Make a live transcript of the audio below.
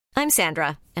I'm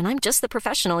Sandra, and I'm just the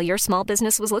professional your small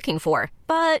business was looking for.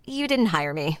 But you didn't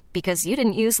hire me because you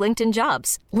didn't use LinkedIn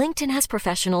Jobs. LinkedIn has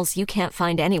professionals you can't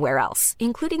find anywhere else,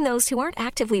 including those who aren't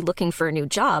actively looking for a new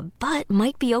job, but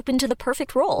might be open to the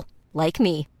perfect role, like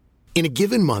me. In a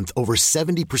given month, over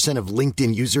 70% of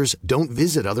LinkedIn users don't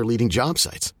visit other leading job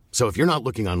sites. So if you're not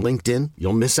looking on LinkedIn,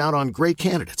 you'll miss out on great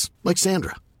candidates like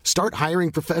Sandra. Start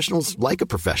hiring professionals like a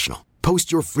professional.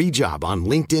 Post your free job on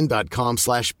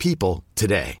linkedin.com/people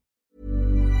today.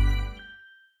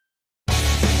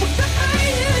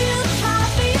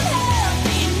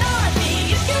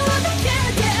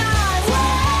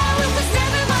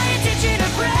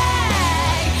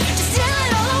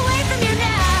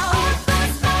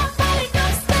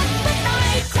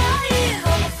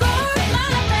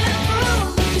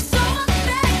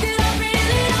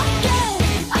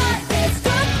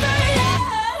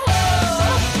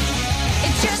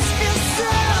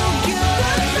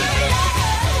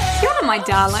 My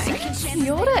darling.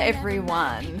 Kia ora,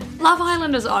 everyone. Love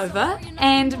Island is over,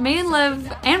 and me and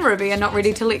Liv and Ruby are not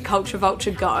ready to let Culture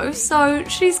Vulture go, so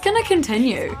she's gonna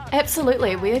continue.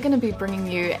 Absolutely, we are going to be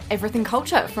bringing you everything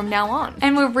culture from now on.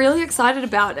 And we're really excited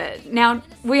about it. Now,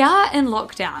 we are in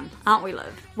lockdown, aren't we,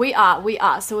 Liv? We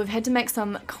are. So we've had to make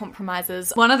some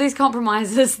compromises. One of these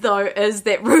compromises, though, is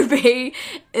that Ruby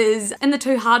is in the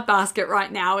too hard basket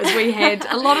right now, as we had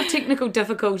a lot of technical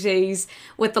difficulties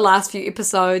with the last few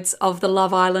episodes of the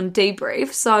Love Island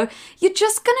debrief. So you're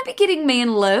just going to be getting me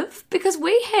and Liv because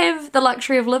we have the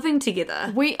luxury of living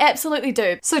together. We absolutely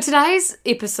do. So today's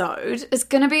episode is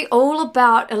going to be all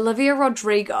about Olivia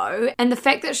Rodrigo and the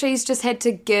fact that she's just had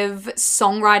to give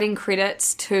songwriting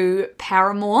credits to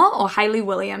Paramore, or Hayley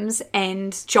Williams,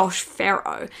 and Josh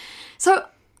Farro. So,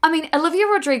 I mean, Olivia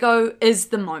Rodrigo is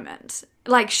the moment.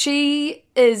 Like, she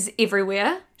is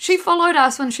everywhere. She followed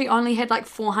us when she only had like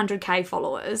 400k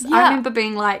followers. Yeah. I remember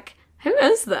being like, who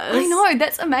is this? I know,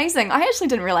 that's amazing. I actually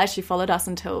didn't realise she followed us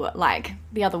until like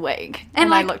the other week. And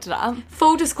like, I looked it up.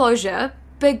 Full disclosure,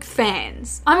 big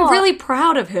fans. I'm really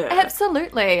proud of her.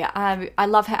 Absolutely. I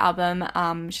love her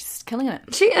album. She's killing it.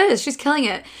 She is. She's killing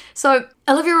it. So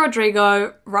Olivia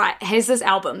Rodrigo, right, has this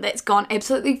album that's gone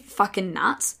absolutely fucking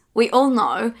nuts. We all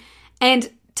know. And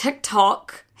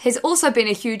TikTok has also been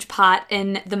a huge part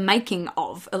in the making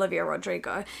of Olivia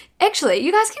Rodrigo. Actually,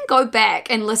 you guys can go back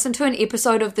and listen to an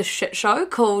episode of The Shit Show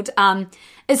called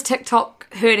Is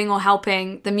TikTok Hurting or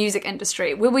Helping the Music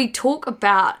Industry?, where we talk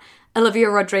about Olivia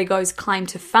Rodrigo's claim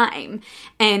to fame,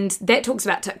 and that talks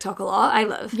about TikTok a lot. I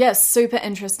love. Yes, super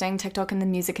interesting, TikTok in the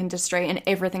music industry and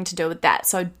everything to do with that,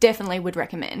 so definitely would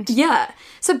recommend. Yeah.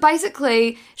 So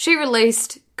basically, she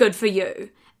released Good For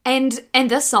You. And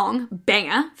this song,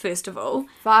 banger, first of all.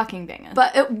 Fucking banger.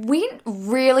 But it went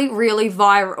really, really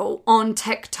viral on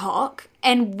TikTok.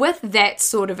 And with that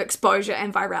sort of exposure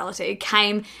and virality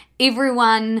came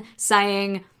everyone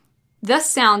saying, this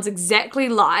sounds exactly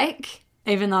like,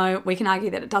 even though we can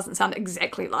argue that it doesn't sound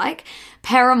exactly like,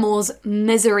 Paramore's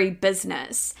Misery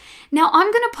Business. Now,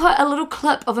 I'm going to put a little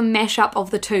clip of a mashup of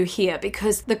the two here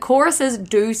because the choruses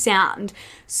do sound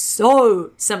so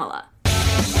similar.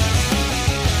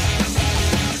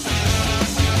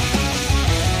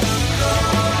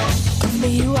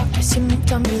 You I guess you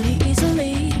moved on really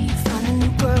easily. Found a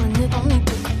new girl and it only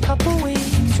took a couple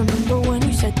weeks. Remember when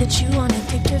you said that you wanted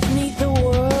to give me the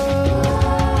world?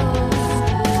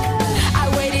 I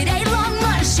waited 8 long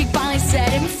months, she finally set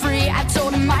him free. I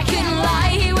told him I couldn't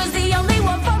lie, he was the only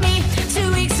one for me.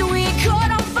 2 weeks and we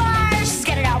caught on fire. Just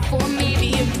get it out for me,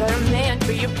 be a better man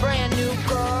for your brand new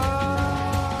girl.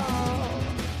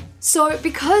 So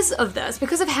because of this,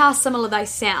 because of how similar they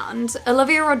sound,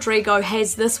 Olivia Rodrigo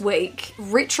has this week,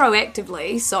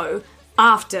 retroactively, so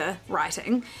after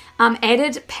writing,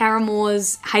 added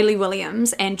Paramore's Hayley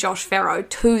Williams and Josh Farro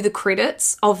to the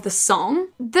credits of the song.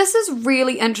 This is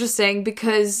really interesting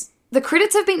because the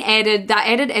credits have been added, they're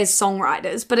added as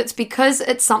songwriters, but it's because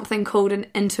it's something called an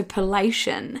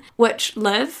interpolation, which,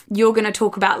 Liv, you're going to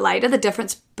talk about later, the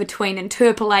difference between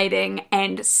interpolating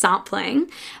and sampling.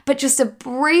 But just a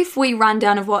brief wee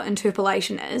rundown of what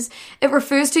interpolation is. It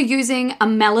refers to using a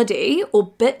melody or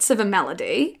bits of a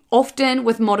melody, often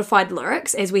with modified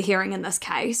lyrics, as we're hearing in this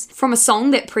case, from a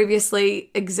song that previously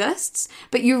exists,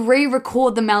 but you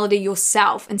re-record the melody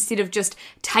yourself instead of just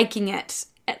taking it,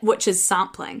 which is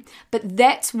sampling. But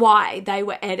that's why they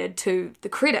were added to the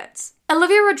credits.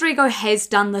 Olivia Rodrigo has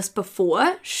done this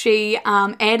before. She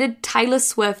added Taylor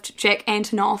Swift, Jack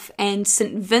Antonoff, and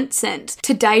St. Vincent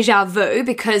to Deja Vu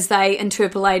because they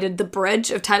interpolated the bridge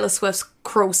of Taylor Swift's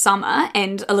Cruel Summer,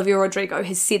 and Olivia Rodrigo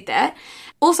has said that.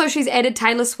 Also, she's added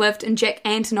Taylor Swift and Jack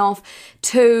Antonoff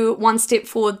to One Step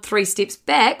Forward, Three Steps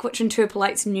Back, which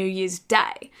interpolates New Year's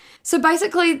Day. So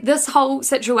basically, this whole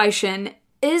situation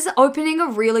is opening a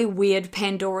really weird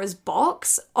Pandora's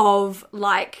box of,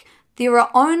 like, there are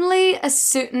only a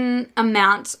certain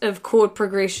amount of chord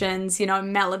progressions, you know,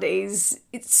 melodies,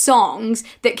 songs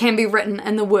that can be written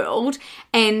in the world,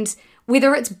 and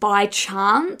whether it's by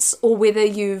chance or whether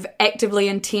you've actively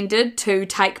intended to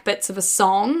take bits of a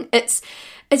song, it's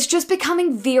just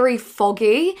becoming very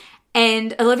foggy,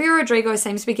 and Olivia Rodrigo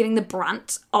seems to be getting the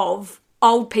brunt of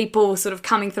old people sort of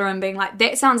coming through and being like,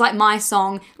 that sounds like my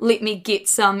song, let me get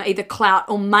some either clout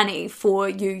or money for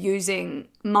you using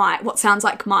what sounds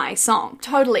like my song.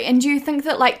 Totally. And do you think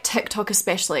that, like, TikTok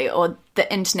especially, or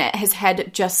the internet, has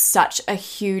had just such a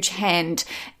huge hand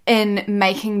in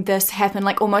making this happen,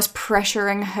 like almost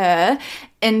pressuring her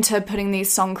into putting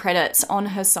these song credits on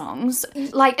her songs?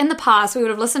 Like, in the past, we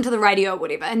would have listened to the radio or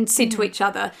whatever and said to each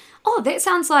other, oh, that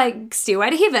sounds like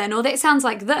Stairway to Heaven, or that sounds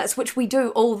like this, which we do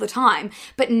all the time.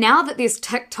 But now that there's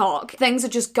TikTok, things are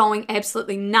just going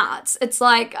absolutely nuts. It's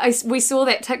like, we saw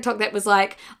that TikTok that was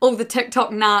like, all the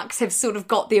TikTok narcs have sort of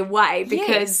got their way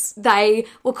because they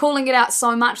were calling it out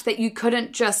so much that you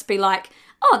couldn't just be like,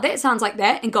 oh, that sounds like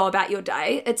that, and go about your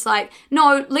day. It's like,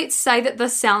 no, let's say that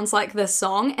this sounds like this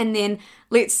song, and then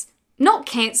let's not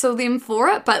cancel them for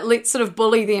it, but let's sort of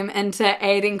bully them into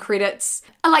adding credits.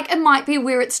 Like, it might be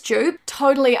where it's due.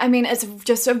 Totally. I mean, it's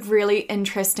just a really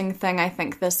interesting thing, I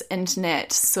think, this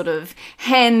internet sort of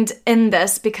hand in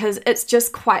this, because it's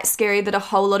just quite scary that a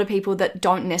whole lot of people that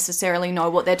don't necessarily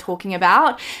know what they're talking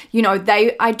about, you know,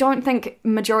 I don't think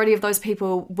majority of those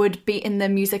people would be in the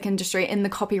music industry, in the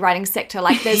copywriting sector.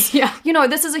 Like, there's, you know,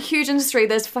 this is a huge industry.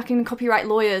 There's fucking copyright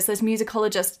lawyers, there's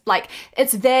musicologists. Like,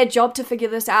 it's their job to figure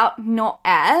this out, not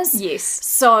as. Yes.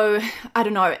 So, I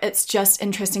don't know, it's just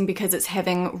interesting because it's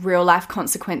having real life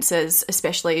consequences,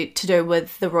 especially to do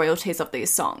with the royalties of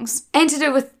these songs. And to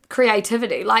do with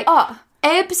creativity. Like,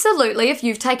 absolutely, if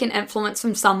you've taken influence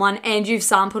from someone and you've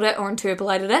sampled it or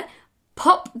interpolated it,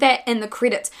 pop that in the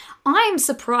credits. I am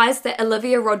surprised that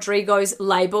Olivia Rodrigo's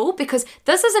label, because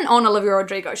this isn't on Olivia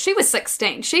Rodrigo. She was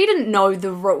 16. She didn't know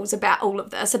the rules about all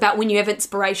of this, about when you have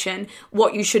inspiration,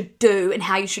 what you should do and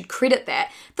how you should credit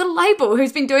that. The label,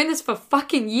 who's been doing this for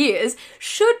fucking years,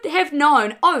 should have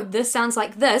known, oh, this sounds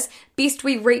like this. Best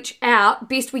we reach out,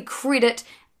 best we credit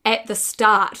at the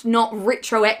start, not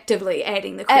retroactively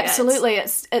adding the credits. Absolutely.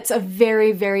 It's a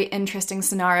very, very interesting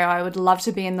scenario. I would love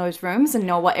to be in those rooms and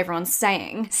know what everyone's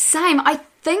saying. Same. I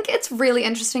think it's really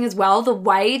interesting as well the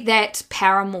way that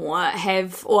Paramore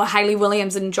or Hayley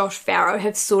Williams and Josh Farro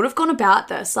have sort of gone about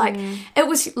this. Like, it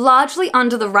was largely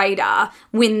under the radar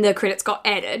when the credits got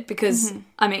added because,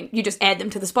 I mean, you just add them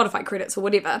to the Spotify credits or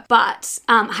whatever. But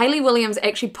Hayley Williams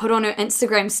actually put on her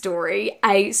Instagram story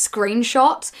a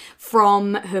screenshot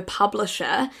from her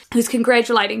publisher who's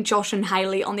congratulating Josh and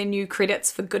Hayley on their new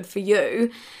credits for Good For You.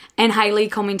 And Hayley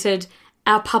commented,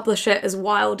 our publisher is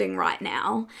wilding right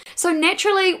now. So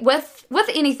naturally, with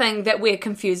anything that we're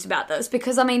confused about this,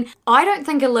 because I mean, I don't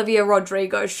think Olivia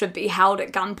Rodrigo should be held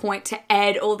at gunpoint to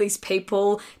add all these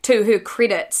people to her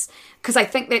credits, because I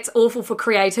think that's awful for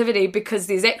creativity, because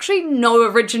there's actually no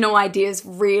original ideas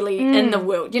really in the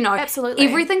world, you know. Absolutely.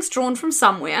 Everything's drawn from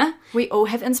somewhere. We all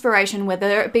have inspiration,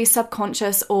 whether it be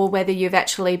subconscious or whether you've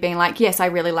actually been like, yes, I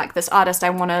really like this artist, I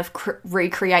want to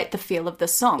recreate the feel of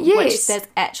this song, which there's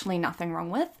actually nothing wrong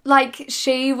with. Like,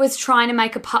 she was trying to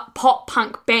make a pop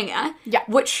punk banger,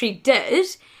 which she did,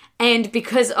 and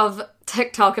because of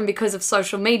TikTok and because of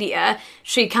social media,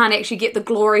 she can't actually get the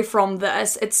glory from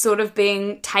this. It's sort of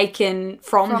being taken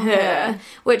from her.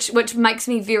 Which makes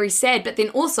me very sad. But then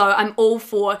also, I'm all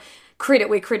for credit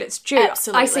where credit's due.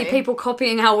 Absolutely. I see people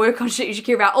copying our work on Shit You Should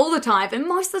Care About all the time, and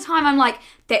most of the time I'm like,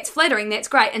 that's flattering, that's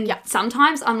great. And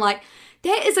sometimes I'm like,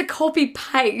 that is a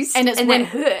copy-paste, and then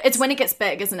hurts. It's when it gets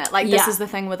big, isn't it? Like, this is the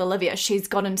thing with Olivia. She's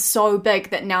gotten so big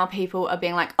that now people are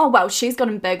being like, oh, well, she's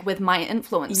gotten big with my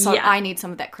influence, so I need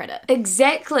some of that credit.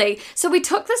 Exactly. So we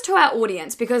took this to our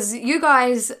audience, because you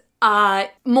guys are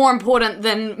more important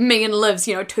than me and Liv's,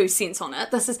 2 cents on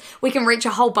it. We can reach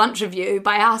a whole bunch of you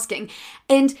by asking.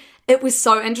 And it was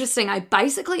so interesting. I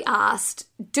basically asked,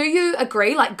 do you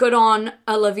agree, like, good on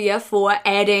Olivia for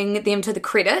adding them to the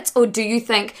credits, or do you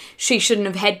think she shouldn't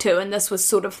have had to and this was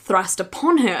sort of thrust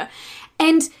upon her?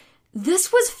 And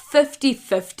this was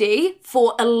 50-50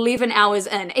 for 11 hours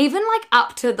in, even like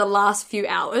up to the last few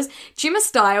hours. Gemma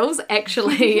Styles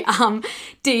actually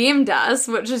DM'd us,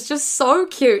 which is just so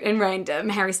cute and random,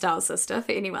 Harry Styles' sister,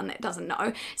 for anyone that doesn't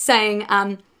know, saying,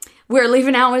 we're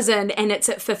 11 hours in and it's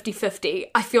at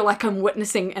 50-50. I feel like I'm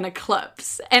witnessing an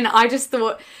eclipse. And I just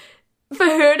thought, for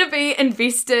her to be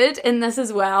invested in this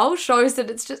as well shows that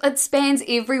it spans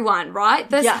everyone, right?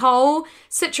 This whole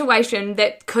situation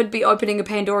that could be opening a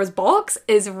Pandora's box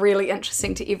is really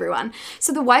interesting to everyone.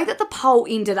 So the way that the poll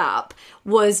ended up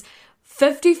was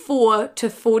 54 to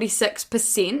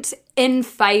 46% in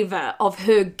favour of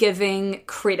her giving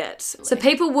credit. So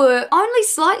people were only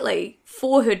slightly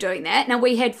for her doing that. Now,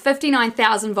 we had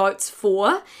 59,000 votes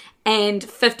for and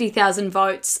 50,000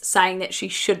 votes saying that she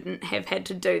shouldn't have had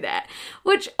to do that,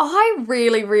 which I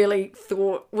really, really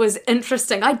thought was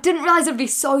interesting. I didn't realise it'd be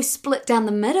so split down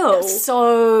the middle.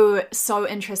 So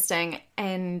interesting.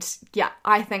 And yeah,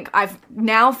 I think I've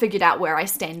now figured out where I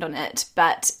stand on it.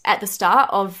 But at the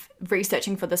start of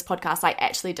researching for this podcast, I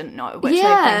actually didn't know, which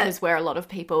I think is where a lot of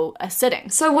people are sitting.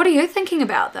 So what are you thinking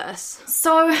about this?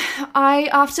 So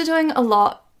after doing a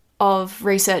lot of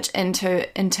research into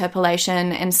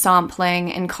interpolation and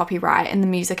sampling and copyright in the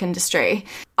music industry,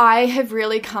 I have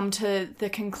really come to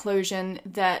the conclusion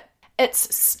that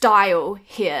it's style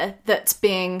here that's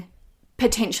being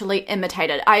potentially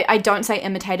imitated. I don't say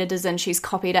imitated as in she's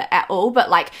copied it at all, but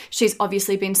like she's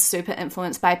obviously been super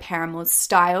influenced by Paramore's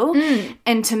style.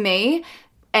 And to me,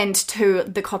 and to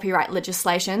the copyright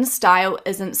legislation, style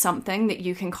isn't something that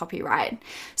you can copyright.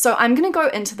 So I'm going to go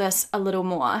into this a little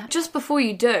more. Just before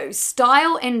you do,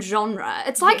 style and genre.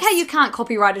 It's like how you can't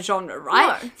copyright a genre,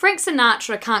 right? No. Frank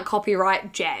Sinatra can't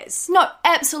copyright jazz. No,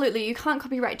 absolutely. You can't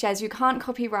copyright jazz. You can't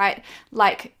copyright,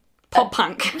 like, pop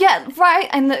punk. Yeah, right.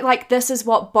 And like this is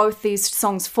what both these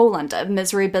songs fall under.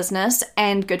 Misery Business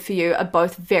and Good For You are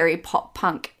both very pop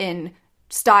punk in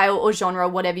style or genre,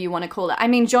 whatever you want to call it. I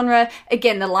mean, genre,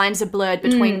 again, the lines are blurred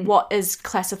between what is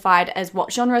classified as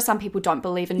what genre. Some people don't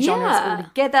believe in genres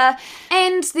altogether.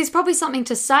 And there's probably something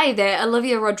to say that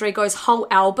Olivia Rodrigo's whole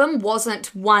album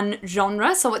wasn't one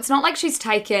genre, so it's not like she's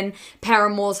taken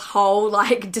Paramore's whole,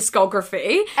 like,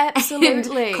 discography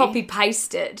and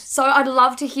copy-pasted. So I'd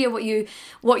love to hear what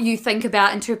you think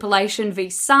about interpolation v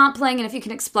sampling, and if you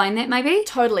can explain that, maybe?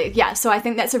 Totally, yeah. So I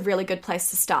think that's a really good place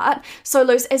to start. So,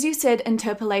 Luce, as you said,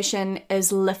 interpolation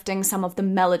is lifting some of the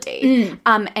melody.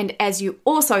 And as you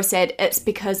also said, it's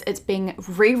because it's being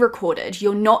re-recorded.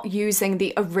 You're not using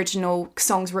the original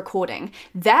song's recording.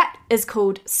 That is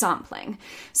called sampling.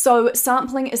 So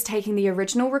sampling is taking the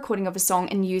original recording of a song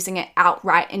and using it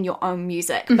outright in your own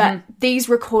music. But these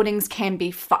recordings can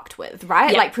be fucked with,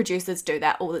 right? Like producers do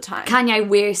that all the time. Kanye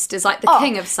West is like the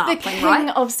king of sampling, right? The king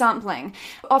of sampling.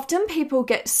 Often people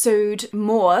get sued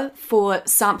more for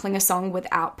sampling a song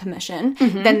without permission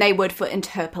than they would for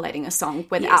interpolating a song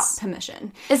without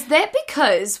permission. Is that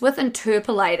because with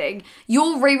interpolating,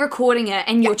 you're re-recording it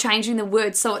and you're changing the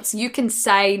words so it's you can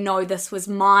say, no, this was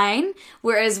mine,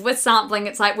 whereas with sampling,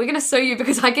 it's like, we're going to sue you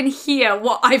because I can hear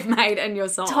what I've made in your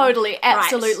song. Totally,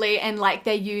 absolutely. Right. And like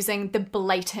they're using the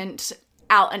blatant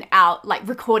out and out like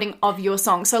recording of your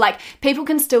song. So like people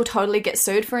can still totally get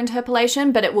sued for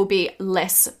interpolation, but it will be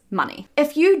less money.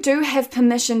 If you do have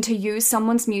permission to use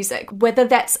someone's music, whether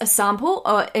that's a sample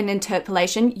or an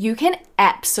interpolation, you can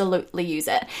absolutely use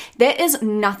it. There is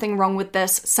nothing wrong with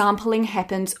this. Sampling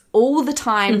happens all the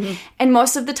time, and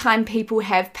most of the time people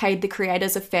have paid the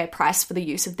creators a fair price for the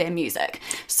use of their music.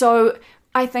 So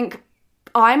I think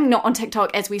I'm not on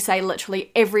TikTok, as we say,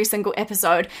 literally every single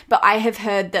episode, but I have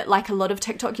heard that like a lot of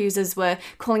TikTok users were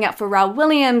calling out for Pharrell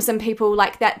Williams and people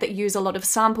like that use a lot of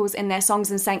samples in their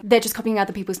songs and saying they're just copying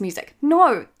other people's music.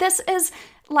 No, this is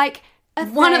like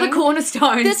one of the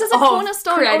cornerstones. This is a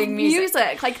cornerstone creating of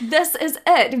music. Like this is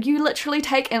it. You literally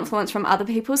take influence from other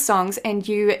people's songs and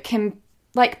you can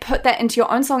like put that into your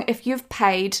own song if you've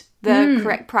paid the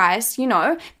correct price. You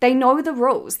know, they know the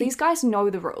rules. These guys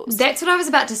know the rules. That's what I was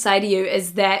about to say to you,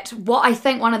 is that what I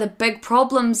think one of the big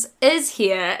problems is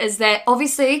here is that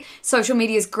obviously social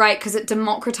media is great because it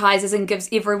democratizes and gives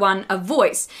everyone a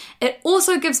voice. It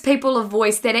also gives people a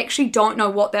voice that actually don't know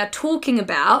what they're talking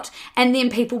about, and then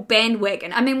people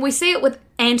bandwagon. I mean, we see it with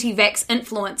anti-vax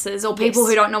influencers or people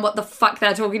who don't know what the fuck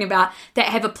they're talking about that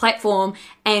have a platform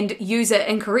and use it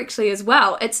incorrectly as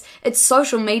well. It's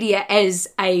social media as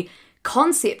a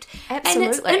concept. Absolutely.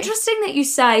 And it's interesting that you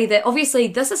say that obviously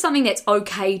this is something that's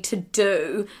okay to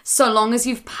do so long as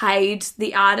you've paid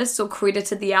the artist or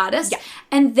credited the artist.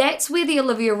 And that's where the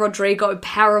Olivia Rodrigo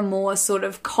Paramore sort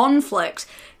of conflict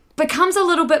becomes a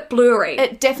little bit blurry.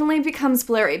 It definitely becomes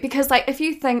blurry because like if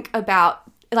you think about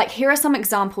like, here are some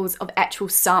examples of actual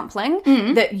sampling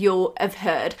that you'll have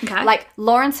heard. Okay. Like,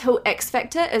 Lawrence Hill X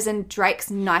Factor is in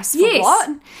Drake's Nice for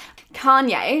What?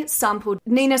 Kanye sampled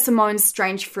Nina Simone's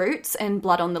Strange Fruits and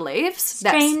Blood on the Leaves.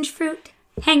 Strange fruit.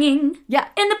 hanging Yeah.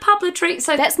 in the publicity.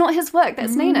 So That's not his work,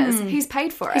 that's Nina's. He's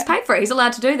paid for it. he's paid for it. He's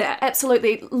allowed to do that.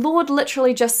 Absolutely. Lorde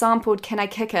literally just sampled Can I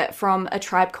Kick It from A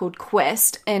Tribe Called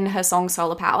Quest in her song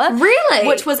Solar Power. Really?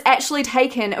 Which was actually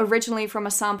taken originally from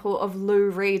a sample of Lou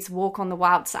Reed's Walk on the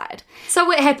Wild Side. So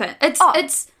what happened?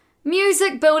 It's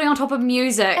music building on top of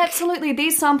music. Absolutely.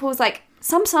 These samples, like,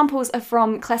 some samples are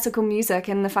from classical music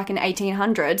in the fucking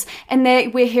 1800s, and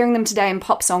we're hearing them today in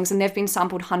pop songs, and they've been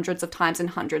sampled hundreds of times in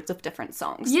hundreds of different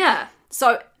songs. Yeah.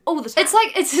 So, all the time.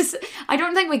 It's just, I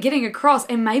don't think we're getting across,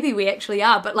 and maybe we actually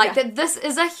are, but like that this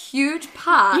is a huge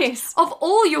part of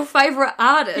all your favourite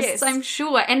artists, I'm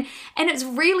sure. And it's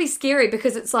really scary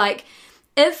because it's like,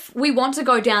 if we want to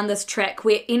go down this track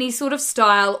where any sort of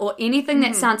style or anything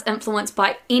that sounds influenced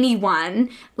by anyone,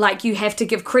 like you have to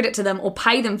give credit to them or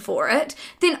pay them for it,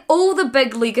 then all the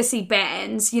big legacy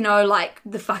bands, you know, like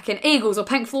the fucking Eagles or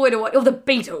Pink Floyd or the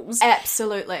Beatles.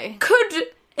 Absolutely. Could,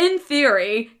 in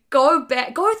theory, go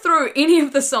through any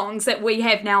of the songs that we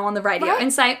have now on the radio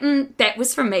and say, that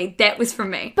was from me, that was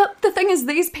from me. But the thing is,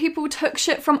 these people took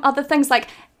shit from other things, like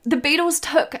the Beatles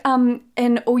took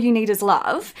in All You Need Is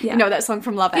Love. You know that song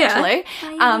from Love, actually.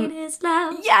 All You Need Is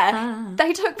Love. Yeah.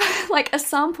 They took like a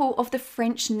sample of the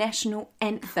French national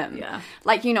anthem. Yeah.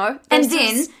 Like, you know. And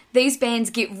then these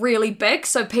bands get really big,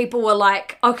 so people were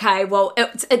like, okay, well,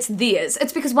 it's theirs.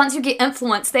 It's because once you get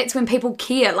influenced, that's when people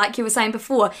care, like you were saying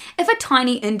before. If a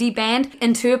tiny indie band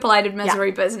interpolated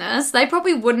Misery Business, they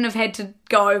probably wouldn't have had to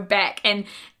go back and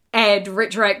add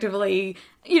retroactively,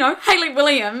 you know, Hayley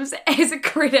Williams as a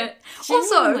credit.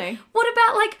 Genuinely. Also, what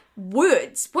about, like,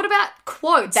 words? What about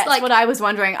quotes? That's like, what I was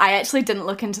wondering. I actually didn't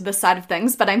look into this side of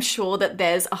things, but I'm sure that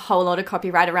there's a whole lot of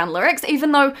copyright around lyrics.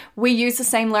 Even though we use the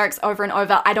same lyrics over and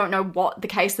over, I don't know what the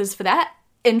case is for that.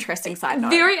 Interesting side note.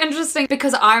 Very interesting,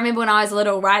 because I remember when I was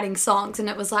little writing songs and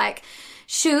it was like,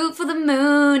 shoot for the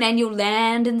moon and you'll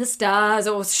land in the stars,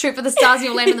 or shoot for the stars and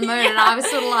you'll land in the moon. And I was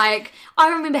sort of like, I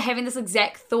remember having this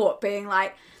exact thought, being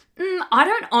like, I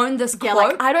don't own this quote. Yeah,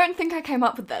 like, I don't think I came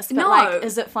up with this, but like,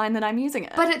 is it fine that I'm using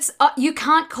it? But it's, you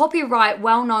can't copyright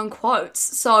well-known quotes,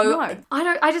 so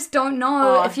I just don't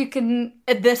know if you can.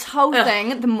 This whole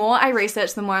thing, the more I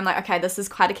research, the more I'm like, okay, this is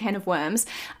quite a can of worms.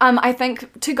 I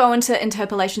think to go into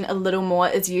interpolation a little more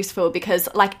is useful, because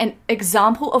like an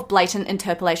example of blatant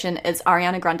interpolation is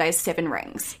Ariana Grande's 7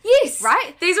 Rings. Yes.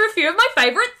 Right? These are a few of my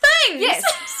favourite things. Yes.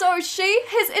 So she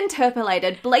has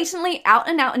interpolated, blatantly out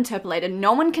and out interpolated.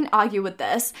 No one can argue with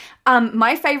this.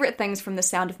 My favourite things from The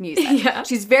Sound of Music. Yeah.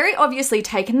 She's very obviously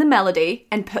taken the melody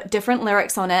and put different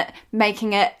lyrics on it,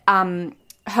 making it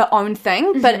her own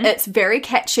thing, but it's very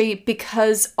catchy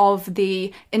because of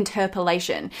the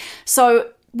interpolation.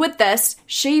 So with this,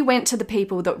 she went to the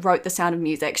people that wrote The Sound of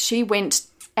Music. She went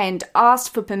and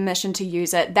asked for permission to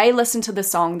use it. They listened to the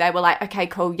song. They were like, okay,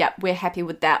 cool, yep, we're happy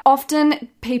with that. Often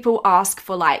people ask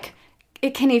for like,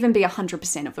 it can even be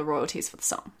 100% of the royalties for the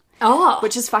song. Oh.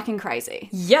 Which is fucking crazy.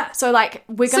 Yeah. So, like,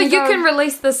 we're going to So you can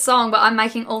release this song, but I'm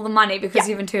making all the money because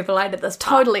you've interpolated this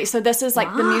part. Totally. So this is,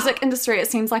 like, the music industry, it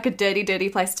seems like a dirty, dirty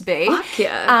place to be. Fuck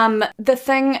yeah. The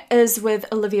thing is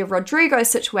with Olivia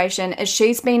Rodrigo's situation is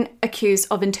she's been accused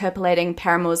of interpolating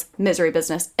Paramore's Misery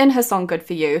Business in her song Good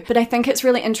For You. But I think it's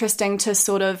really interesting to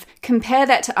sort of compare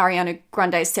that to Ariana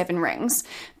Grande's 7 Rings,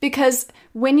 because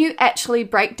when you actually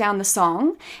break down the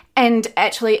song, and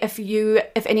actually if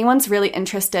anyone's really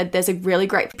interested, there's a really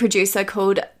great producer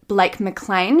called Blake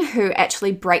McLean who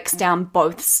actually breaks down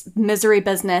both Misery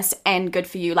Business and Good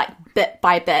For You, like bit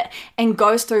by bit, and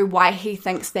goes through why he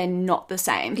thinks they're not the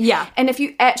same. Yeah. And if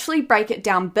you actually break it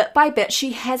down bit by bit,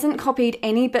 she hasn't copied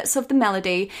any bits of the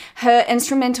melody. Her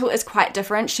instrumental is quite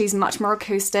different. She's much more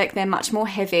acoustic. They're much more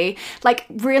heavy. Like,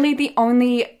 really the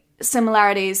only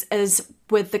similarities is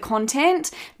with the content,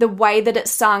 the way that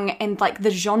it's sung, and like the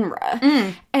genre.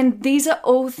 And these are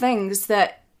all things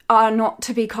that are not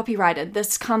to be copyrighted.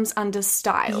 This comes under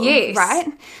style, yes,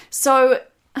 right? So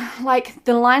like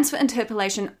the lines for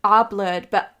interpolation are blurred,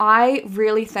 but I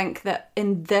really think that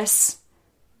in this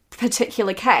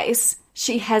particular case,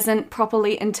 she hasn't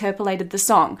properly interpolated the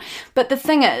song. But the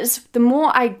thing is, the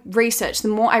more I research, the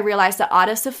more I realize that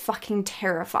artists are fucking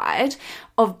terrified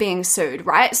of being sued,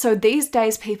 right? So these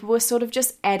days, people are sort of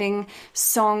just adding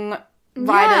song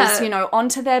writers, you know,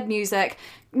 onto their music,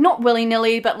 not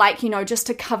willy-nilly, but like, you know, just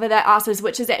to cover their asses,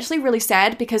 which is actually really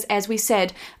sad because, as we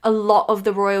said, a lot of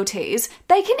the royalties,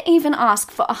 they can even ask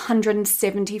for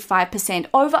 175%,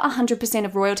 over 100%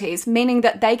 of royalties, meaning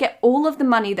that they get all of the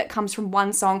money that comes from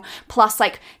one song plus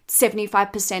like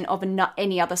 75% of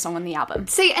any other song on the album.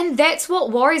 See, and that's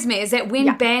what worries me, is that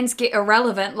when bands get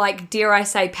irrelevant, like, dare I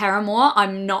say Paramore,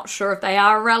 I'm not sure if they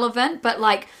are irrelevant, but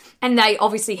like, and they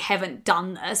obviously haven't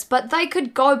done this, but they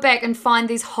could go back and find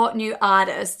these hot new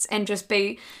artists and just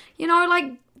be, you know,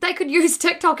 like, they could use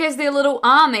TikTok as their little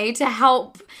army to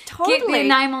help get their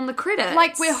name on the credits.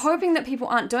 Like, we're hoping that people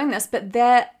aren't doing this, but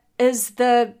there is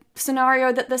the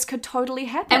scenario that this could totally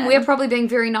happen. And we're probably being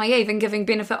very naive and giving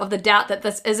benefit of the doubt that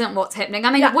this isn't what's happening.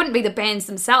 I mean, it wouldn't be the bands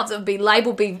themselves. It would be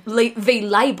label v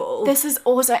label. This is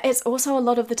also, it's also a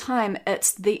lot of the time,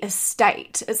 it's the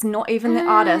estate. It's not even the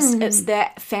artist. It's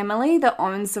their family that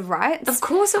owns the rights. Of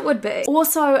course it would be.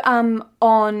 Also,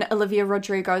 on Olivia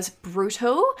Rodrigo's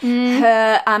Brutal,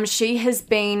 she has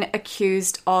been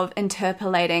accused of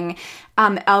interpolating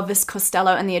Elvis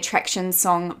Costello in the Attraction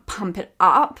song Pump It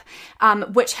Up,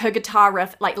 which her guitar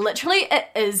riff, like, literally it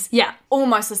is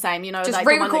almost the same, you know, just like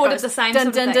re-recorded the same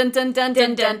dun, sort of dun, thing. dun, dun,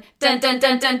 dun, dun, dun,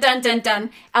 dun, dun, dun, dun, dun.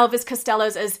 Elvis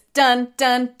Costello's is dun,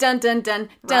 dun, dun, dun, dun,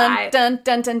 dun, dun,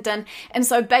 dun, dun, dun. And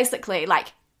so basically,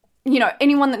 like, you know,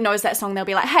 anyone that knows that song, they'll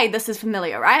be like, hey, this is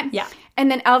familiar, right? Yeah. And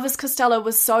then Elvis Costello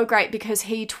was so great because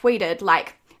he tweeted,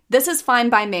 like, this is fine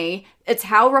by me. It's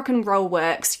how rock and roll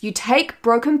works. You take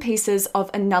broken pieces of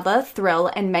another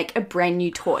thrill and make a brand new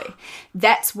toy.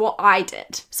 That's what I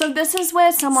did. So this is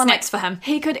where someone Snaps for him.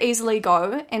 He could easily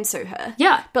go and sue her.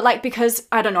 Yeah. But like, because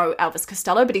I don't know Elvis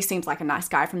Costello, but he seems like a nice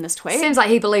guy from this tweet. Seems like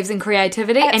he believes in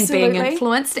creativity Absolutely. and being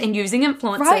influenced and using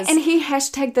influencers. Right, and he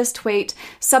hashtagged this tweet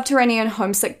Subterranean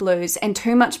Homesick Blues and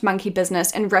Too Much Monkey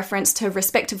Business in reference to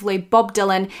respectively Bob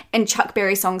Dylan and Chuck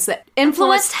Berry songs that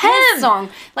influenced his song.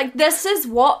 Like, this is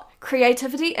what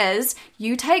creativity is.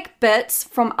 You take bits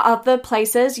from other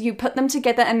places, you put them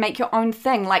together and make your own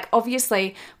thing. Like,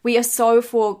 obviously, we are so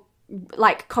for,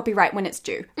 like, copyright when it's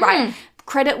due, right?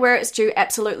 Credit where it's due,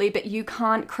 absolutely, but you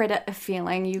can't credit a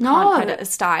feeling. You can't credit a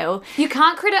style. You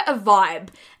can't credit a vibe.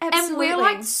 Absolutely. And we're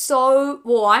like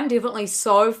I'm definitely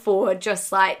so for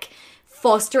just like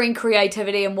fostering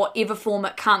creativity in whatever form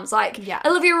it comes. Like,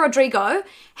 Olivia Rodrigo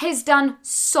has done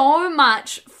so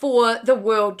much for the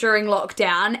world during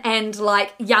lockdown and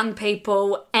like young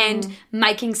people and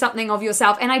making something of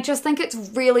yourself. And I just think it's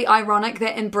really ironic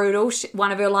that in Brutal,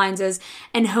 one of her lines is,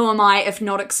 and who am I if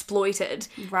not exploited?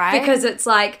 Right. Because it's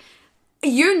like,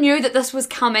 you knew that this was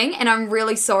coming, and I'm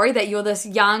really sorry that you're this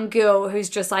young girl who's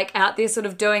just like out there sort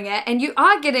of doing it, and you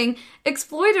are getting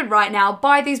exploited right now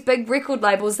by these big record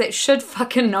labels that should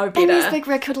fucking know better. And these big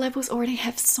record labels already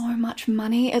have so much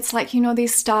money. It's like, you know,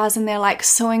 these stars and they're like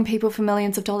suing people for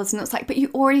millions of dollars, and it's like, but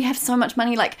you already have so much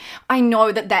money. Like, I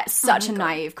know that that's such a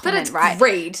naive comment, but it's right?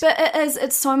 greed. But it is.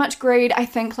 It's so much greed. I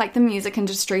think like the music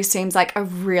industry seems like a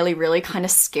really, really kind of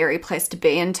scary place to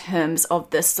be in terms of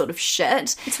this sort of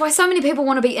shit. It's why so many people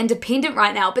want to be independent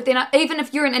right now. But then even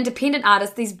if you're an independent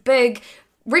artist, these big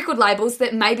record labels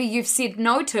that maybe you've said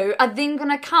no to are then going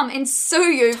to come and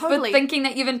sue you for thinking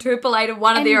that you've interpolated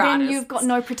one of their artists. And then you've got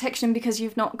no protection because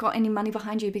you've not got any money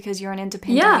behind you because you're an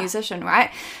independent musician, right?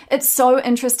 It's so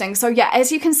interesting. So yeah,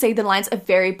 as you can see, the lines are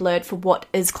very blurred for what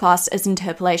is classed as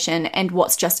interpolation and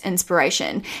what's just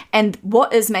inspiration. And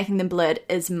what is making them blurred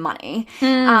is money.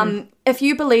 If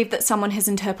you believe that someone has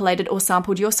interpolated or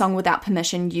sampled your song without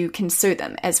permission, you can sue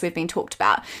them, as we've been talked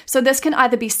about. So this can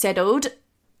either be settled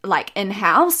like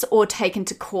in-house or taken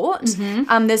to court.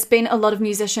 There's been a lot of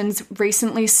musicians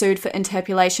recently sued for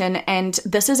interpolation, and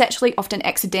this is actually often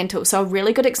accidental. So a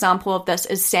really good example of this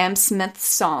is Sam Smith's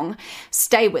song,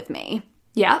 Stay With Me.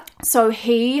 Yeah. So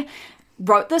he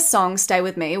wrote this song, Stay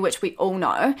With Me, which we all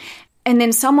know, and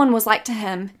then someone was like to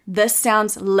him, this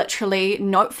sounds literally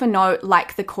note for note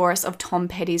like the chorus of Tom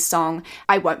Petty's song,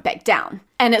 I Won't Back Down.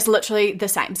 And it's literally the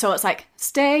same. So it's like,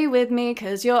 stay with me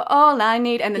because you're all I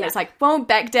need. And then it's like, won't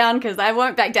back down because I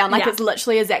won't back down. Like, it's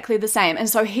literally exactly the same. And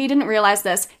so he didn't realize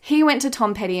this. He went to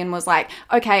Tom Petty and was like,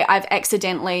 okay, I've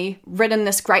accidentally written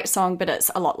this great song, but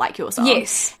it's a lot like your song.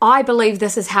 Yes. I believe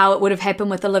this is how it would have happened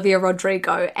with Olivia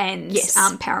Rodrigo and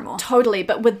Paramore. Totally.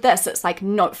 But with this, it's like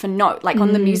note for note. Like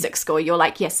on the music score, you're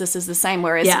like, yes, this is the same.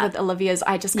 Whereas with Olivia's,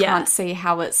 I just can't see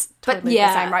how it's totally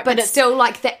the same, right? But it's still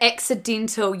like the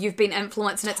accidental, you've been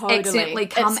influenced and it's accidentally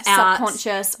come it's out.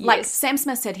 Subconscious. Like Sam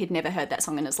Smith said he'd never heard that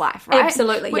song in his life, right?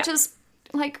 Absolutely. Which is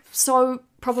like so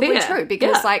probably true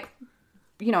because like,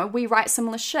 you know, we write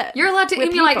similar shit. You're allowed to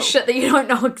emulate people. Shit that you don't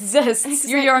know exists.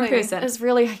 Exactly. You're your own person. It's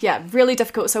really, really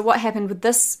difficult. So what happened with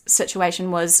this situation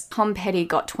was Tom Petty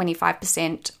got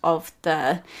 25% of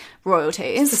the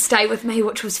royalties. For Stay With Me,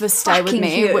 which was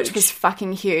huge. Which was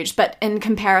fucking huge. But in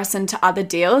comparison to other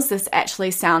deals, this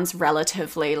actually sounds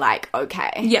relatively like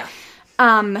okay. Yeah.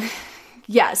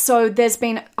 Yeah, so there's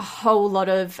been a whole lot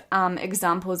of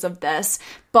examples of this.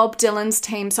 Bob Dylan's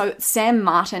team, so Sam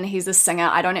Martin, he's a singer.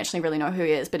 I don't actually really know who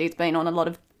he is, but he's been on a lot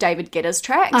of David Guetta's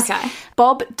tracks. Okay.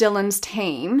 Bob Dylan's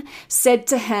team said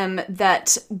to him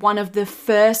that one of the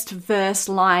first verse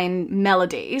line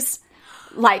melodies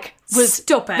was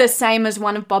Stop it. the same as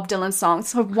one of Bob Dylan's songs,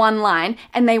 so one line,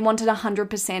 and they wanted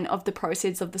 100% of the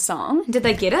proceeds of the song. Did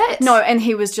they get it? No, and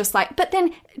he was just like, but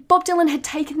then Bob Dylan had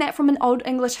taken that from an old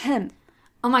English hymn.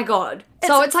 Oh my God.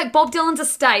 So it's like Bob Dylan's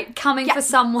estate coming for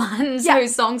someone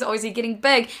whose songs are obviously getting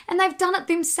big, and they've done it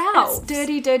themselves. It's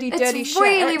dirty shit. It's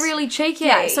really, really cheeky.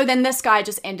 Yeah, so then this guy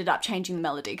just ended up changing the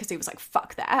melody because he was like,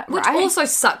 fuck that, Which right? also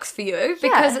sucks for you,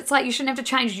 because it's like you shouldn't have to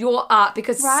change your art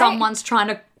because someone's trying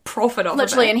to profit off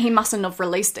Literally, of it. and he mustn't have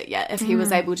released it yet if he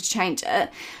was able to change it.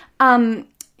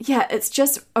 Yeah, it's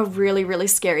just a really, really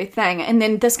scary thing. And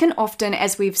then this can often,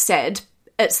 as we've said,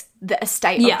 it's the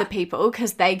estate of the people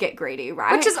because they get greedy,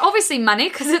 right? Which is obviously money,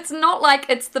 because it's not like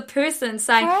it's the person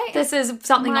saying, this is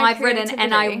something My I've written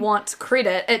and I want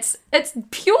credit. It's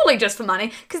purely just for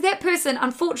money, because that person,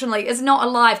 unfortunately, is not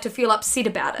alive to feel upset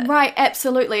about it. Right,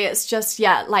 absolutely. It's just,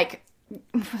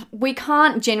 we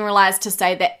can't generalize to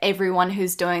say that everyone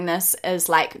who's doing this is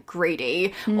like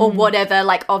greedy or whatever.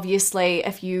 Like, obviously,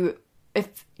 if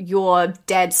your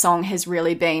dad's song has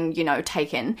really been,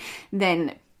 taken,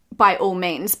 then by all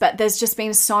means. But there's just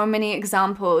been so many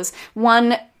examples.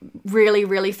 One really,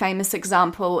 really famous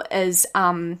example is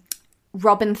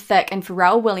Robin Thicke and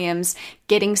Pharrell Williams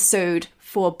getting sued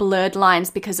for Blurred Lines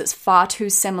because it's far too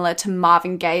similar to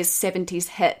Marvin Gaye's 70s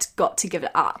hit Got to Give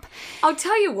It Up. I'll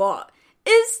tell you what.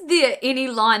 Is there any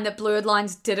line that Blurred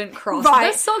Lines didn't cross?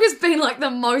 Right. This song has been like the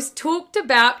most talked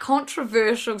about,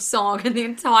 controversial song in the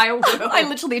entire world. I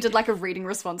literally did like a reading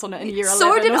response on it in year 11.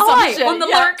 So did or some I, shit. on the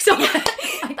lyrics of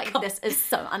it. Like, this is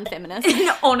so unfeminist.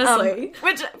 Honestly.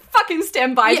 Which fucking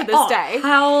stand by to this day.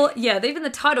 Even the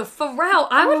title, Pharrell.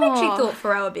 I would have actually thought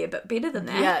Pharrell would be a bit better than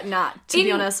that. Yeah, nah, to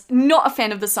be honest, not a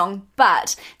fan of the song.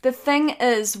 But the thing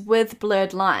is with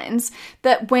Blurred Lines,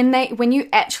 that when you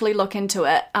actually look into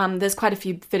it, there's quite a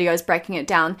few videos breaking it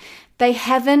down, they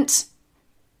haven't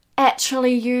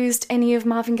actually used any of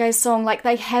Marvin Gaye's song. Like,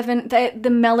 they haven't, the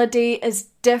melody is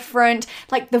different,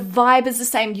 like the vibe is the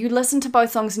same. You listen to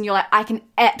both songs and you're like, I can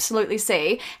absolutely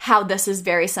see how this is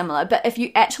very similar. But if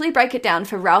you actually break it down,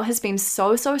 Pharrell has been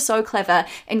so clever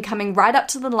in coming right up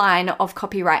to the line of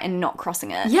copyright and not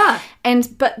crossing it. Yeah.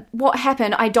 But what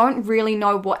happened, I don't really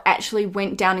know what actually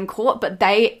went down in court, but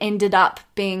they ended up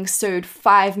being sued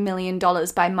 $5 million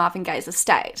by Marvin Gaye's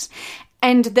estate.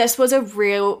 And this was a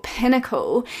real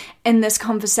pinnacle in this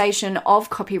conversation of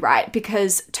copyright,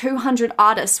 because 200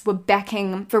 artists were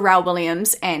backing Pharrell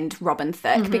Williams and Robin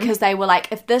Thicke because they were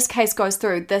like, if this case goes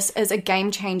through, this is a game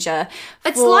changer for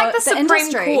It's like the Supreme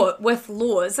industry. Court with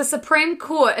laws. The Supreme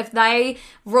Court, if they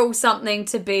rule something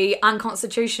to be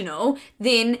unconstitutional,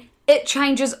 then it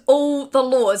changes all the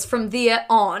laws from there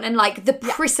on, and like the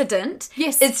precedent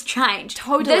is changed.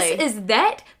 Totally. This is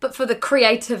that, but for the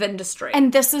creative industry.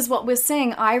 And this is what we're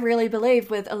seeing, I really believe,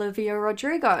 with Olivia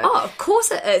Rodrigo. Oh, of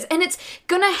course it is. And it's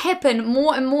going to happen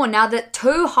more and more now that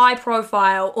two high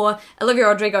profile, or Olivia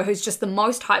Rodrigo, who's just the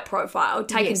most high profile,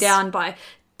 taken down by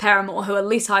Paramore, who are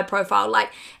less high profile,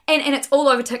 like, and it's all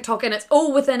over TikTok, and it's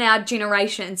all within our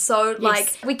generation. So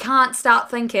like, we can't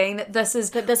start thinking that this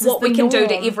is what we can do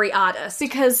to every artist,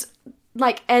 because,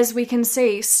 like, as we can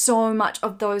see, so much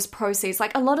of those proceeds,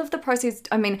 like a lot of the proceeds,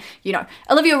 I mean,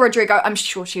 Olivia Rodrigo, I'm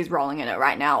sure she's rolling in it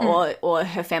right now, or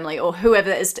her family, or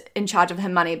whoever is in charge of her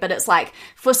money, but it's like,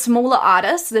 for smaller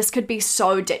artists, this could be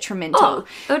so detrimental. Oh,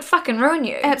 it would fucking ruin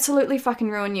you. Absolutely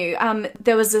fucking ruin you.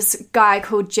 There was this guy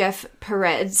called Jeff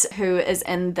Perez who is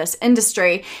in this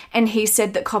industry, and he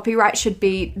said that copyright should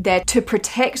be there to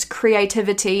protect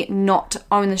creativity, not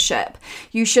ownership.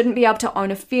 You shouldn't be able to own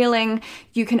a feeling.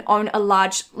 You can own a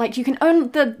large, like, you can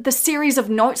own the series of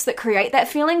notes that create that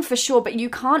feeling for sure, but you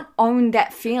can't own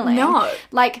that feeling. No.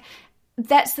 Like,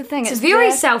 that's the thing. It's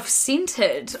very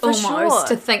self-centered almost sure.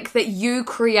 to think that you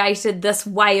created this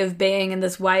way of being and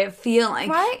this way of feeling.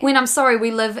 Right. When, I'm sorry, we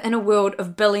live in a world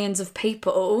of billions of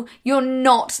people. You're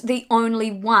not the only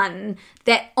one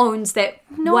that owns that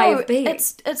way of being.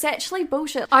 It's actually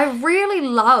bullshit. I really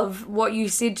love what you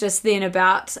said just then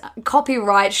about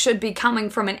copyright should be coming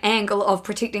from an angle of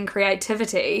protecting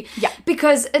creativity. Yeah.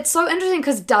 Because it's so interesting,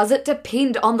 because does it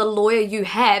depend on the lawyer you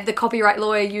have, the copyright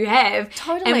lawyer you have?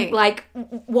 Totally. And like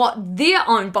what their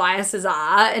own biases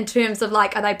are in terms of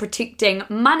like, are they protecting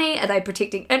money? Are they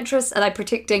protecting interests? Are they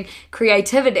protecting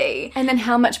creativity? And then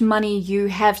how much money you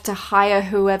have to hire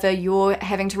whoever you're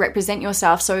having to represent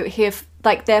yourself. So here,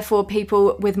 like, therefore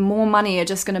people with more money are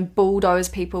just going to bulldoze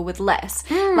people with less.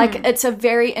 Like, it's a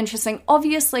very interesting,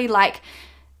 obviously, like,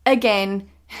 again,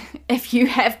 if you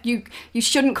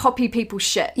shouldn't copy people's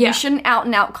shit. Yeah. You shouldn't out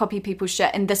and out copy people's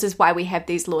shit, and this is why we have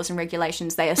these laws and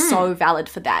regulations. They are so valid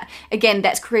for that. Again,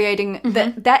 that's creating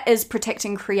that is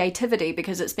protecting creativity,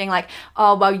 because it's being like,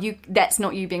 oh well, that's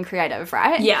not you being creative,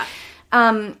 right? Yeah.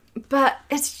 But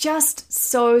it's just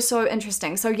so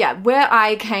interesting. So yeah, where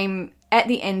I came at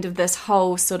the end of this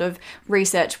whole sort of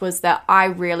research was that I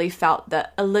really felt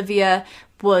that Olivia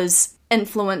was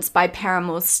influenced by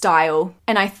Paramore's style,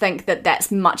 and I think that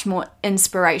that's much more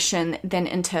inspiration than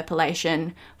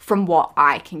interpolation from what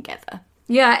I can gather.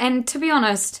 Yeah, and to be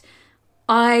honest,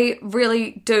 I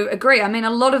really do agree. I mean, a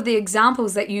lot of the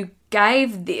examples that you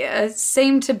gave there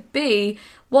seem to be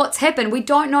what's happened. We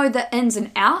don't know the ins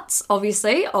and outs,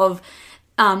 obviously, of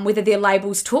whether their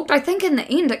labels talked. I think in the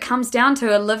end it comes down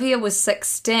to Olivia was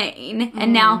 16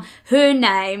 and now her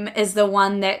name is the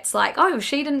one that's like, oh,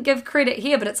 she didn't give credit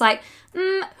here, but it's like,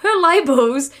 her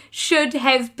label should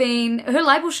have been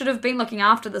looking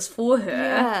after this for her.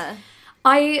 Yeah.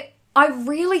 I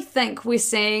really think we're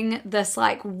seeing this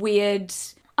like weird,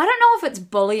 I don't know if it's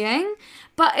bullying,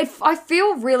 but if I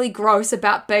feel really gross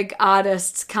about big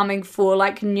artists coming for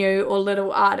like new or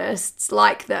little artists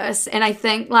like this. And I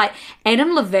think like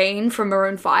Adam Levine from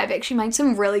Maroon 5 actually made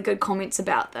some really good comments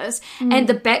about this. And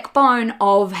the backbone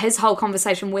of his whole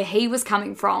conversation, where he was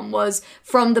coming from, was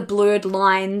from the Blurred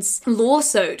Lines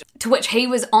lawsuit, to which he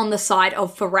was on the side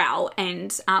of Pharrell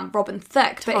and Robin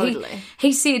Thicke. But Totally.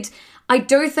 he said, I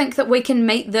do think that we can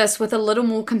meet this with a little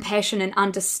more compassion and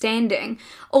understanding.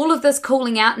 All of this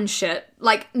calling out and shit,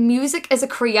 like, music is a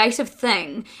creative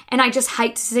thing, and I just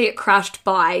hate to see it crushed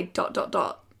by ...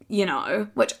 you know,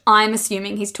 which I'm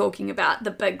assuming he's talking about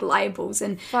the big labels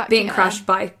and being crushed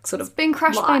by sort of Being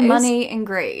crushed by lies. money and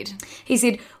greed. He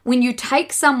said, when you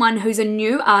take someone who's a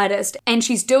new artist and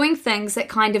she's doing things that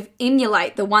kind of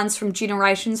emulate the ones from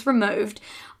generations removed,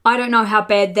 I don't know how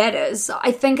bad that is.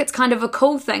 I think it's kind of a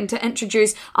cool thing to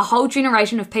introduce a whole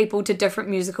generation of people to different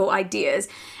musical ideas.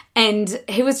 And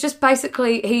he was just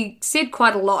basically, he said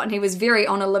quite a lot, and he was very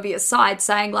on Olivia's side,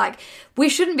 saying like, we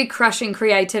shouldn't be crushing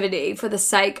creativity for the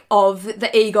sake of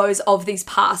the egos of these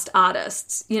past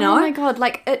artists, you know? Oh my God,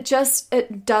 like it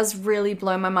does really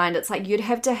blow my mind. It's like you'd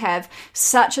have to have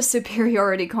such a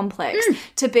superiority complex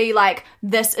to be like,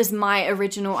 this is my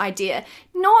original idea.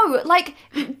 No, like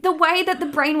the way that the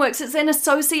brain works, it's an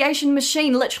association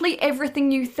machine. Literally everything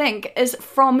you think is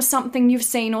from something you've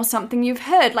seen or something you've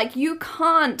heard. Like you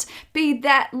can't be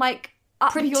that like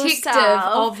protective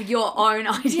of your own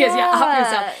ideas. Yeah, up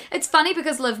yourself. It's funny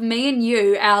because, Liv, me and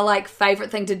you, our like favorite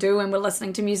thing to do when we're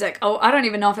listening to music, I don't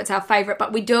even know if it's our favorite,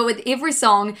 but we do it with every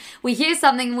song. We hear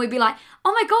something and we'd be like,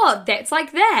 oh my God, that's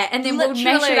like that, and then we'll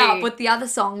mash it up with the other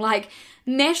song. Like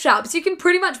mashups, you can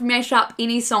pretty much mash up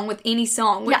any song with any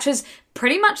song, which is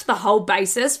pretty much the whole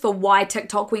basis for why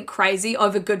TikTok went crazy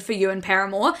over Good For You and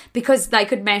Paramore, because they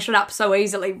could mash it up so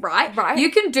easily, right? Right.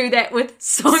 You can do that with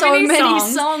so many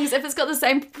songs. If it's got the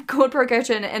same chord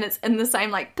progression and it's in the same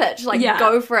like pitch, like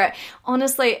go for it.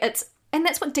 Honestly, and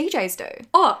that's what DJs do.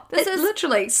 Oh, this is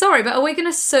literally, sorry, but are we going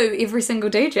to sue every single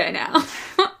DJ now?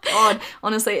 God,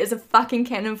 honestly, it's a fucking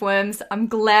can of worms. I'm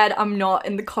glad I'm not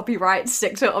in the copyright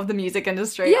sector of the music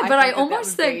industry. Yeah, but I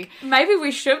almost think maybe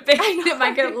we should be to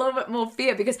make it a little bit more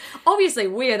fair, because obviously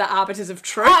we're the arbiters of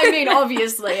truth. I mean,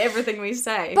 obviously, everything we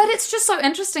say. But it's just so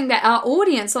interesting that our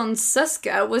audience on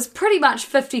Siska was pretty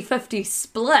much 50-50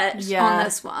 split on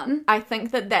this one. I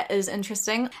think that is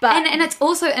interesting. But And it's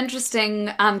also interesting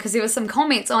because there was some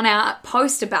comments on our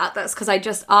post about this, because I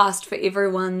just asked for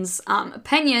everyone's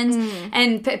opinions,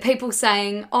 and people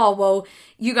saying, oh, well,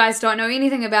 you guys don't know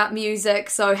anything about music,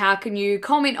 so how can you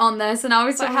comment on this? And I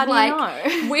was sort of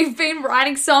like, we've been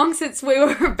writing songs since we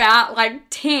were about like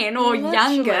 10 or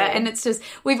younger, and it's just,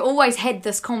 we've always had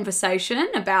this conversation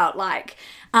about like,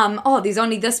 there's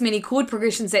only this many chord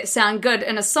progressions that sound good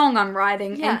in a song I'm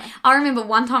writing. Yeah. And I remember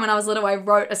one time when I was little, I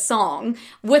wrote a song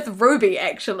with Ruby,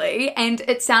 actually, and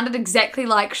it sounded exactly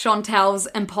like Chantel's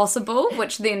Impossible,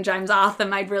 which then James Arthur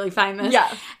made really famous.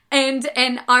 Yeah. And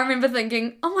I remember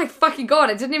thinking, oh my fucking God,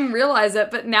 I didn't even realize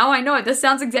it, but now I know this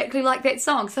sounds exactly like that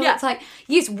song. So it's like,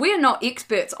 yes, we're not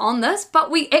experts on this, but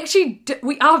we actually,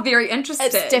 we are very interested.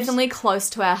 It's definitely close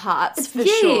to our hearts, for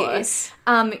sure.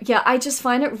 I just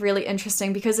find it really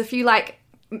interesting because if you like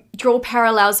draw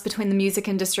parallels between the music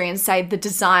industry and say the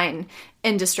design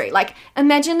industry, like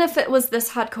imagine if it was this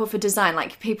hardcore for design,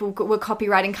 like people were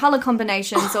copywriting color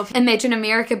combinations of imagine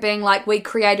America being like, we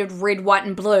created red, white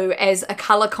and blue as a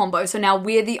color combo, so now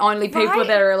we're the only people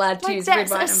that are allowed to use red, white and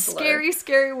blue. That's a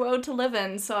scary world to live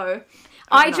in. So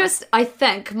I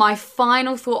think my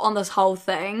final thought on this whole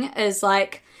thing is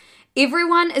like,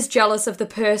 everyone is jealous of the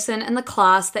person in the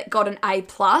class that got an A+,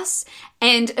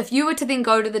 and if you were to then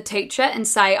go to the teacher and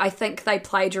say, I think they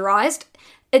plagiarized,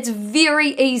 it's very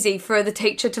easy for the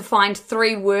teacher to find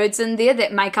 3 words in there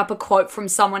that make up a quote from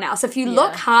someone else. If you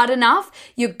look hard enough,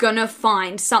 you're going to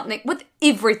find something with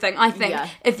everything, I think. Yeah.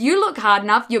 If you look hard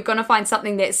enough, you're going to find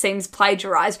something that seems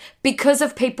plagiarized because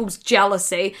of people's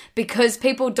jealousy, because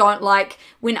people don't like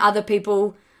when other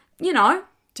people,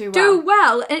 do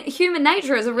well. And human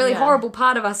nature is a really horrible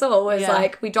part of us all. It's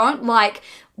like we don't like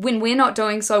when we're not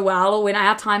doing so well or when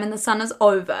our time in the sun is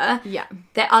over,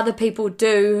 that other people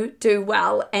do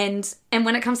well. And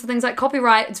when it comes to things like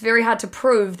copyright, it's very hard to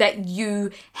prove that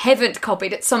you haven't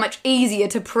copied. It's so much easier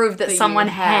to prove that someone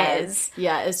has.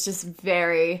 Yeah, it's just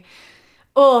very...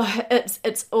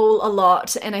 it's all a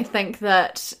lot, and I think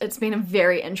that it's been a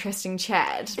very interesting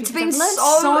chat. It's been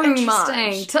so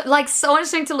interesting. So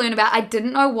interesting to learn about. I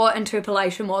didn't know what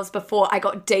interpolation was before I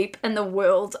got deep in the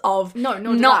world of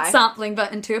not sampling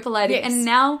but interpolating. Yes. And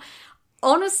now,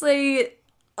 honestly,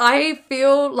 I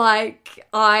feel like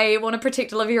I want to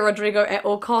protect Olivia Rodrigo at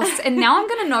all costs. And now I'm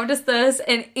going to notice this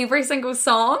in every single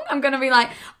song. I'm going to be like,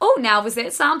 oh, now was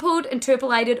that sampled,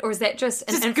 interpolated, or is that just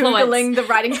an influence? Googling the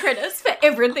writing credits for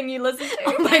everything you listen to.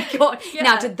 Oh my God. Yeah.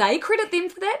 Now, did they credit them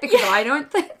for that? Because I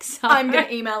don't think so. I'm going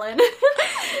to email in.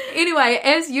 Anyway,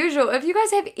 as usual, if you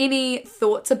guys have any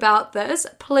thoughts about this,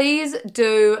 please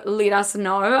do let us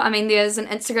know. I mean, there's an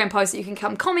Instagram post that you can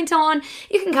come comment on.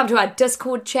 You can come to our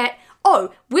Discord chat.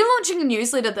 Oh, we're launching a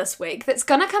newsletter this week that's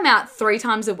going to come out 3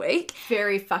 times a week.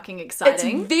 Very fucking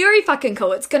exciting. It's very fucking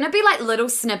cool. It's going to be like little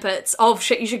snippets of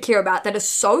shit you should care about that are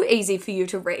so easy for you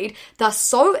to read. They're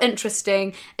so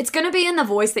interesting. It's going to be in the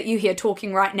voice that you hear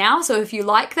talking right now. So if you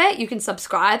like that, you can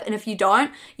subscribe. And if you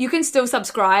don't, you can still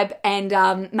subscribe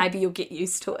and maybe you'll get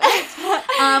used to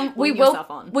it. We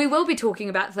will be talking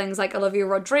about things like Olivia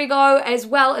Rodrigo, as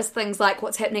well as things like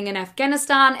what's happening in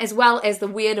Afghanistan, as well as the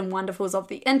weird and wonderfuls of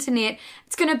the internet.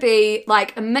 It's going to be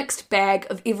like a mixed bag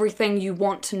of everything you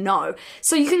want to know.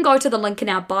 So you can go to the link in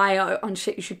our bio on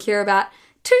Shit You Should Care About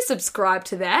to subscribe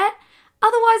to that.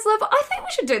 Otherwise, Liv, I think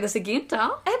we should do this again,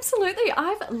 Dal. Absolutely.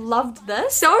 I've loved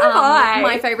this. So have I.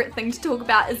 My favourite thing to talk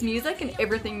about is music and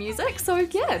everything music. So,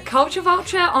 yeah. Culture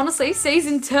Vulture, honestly,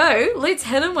 season 2. Let's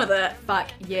hit him with it.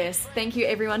 Fuck yes. Thank you,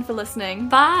 everyone, for listening.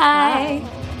 Bye.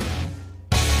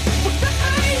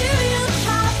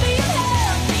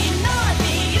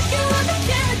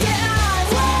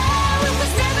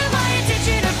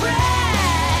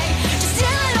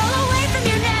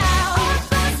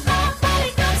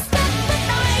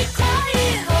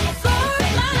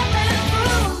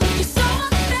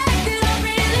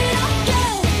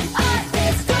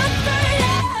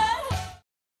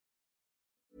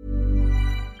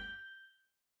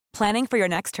 Planning for your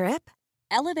next trip?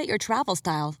 Elevate your travel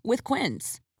style with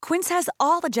Quince. Quince has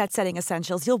all the jet-setting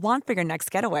essentials you'll want for your next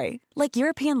getaway, like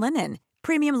European linen,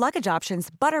 premium luggage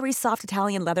options, buttery soft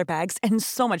Italian leather bags, and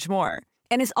so much more.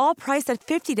 And is all priced at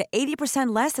 50 to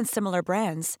 80% less than similar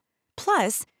brands.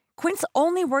 Plus, Quince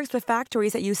only works with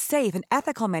factories that use safe and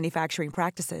ethical manufacturing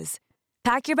practices.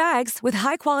 Pack your bags with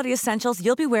high-quality essentials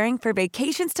you'll be wearing for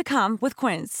vacations to come with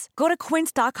Quince. Go to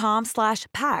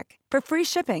quince.com/pack for free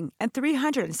shipping and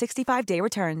 365-day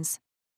returns.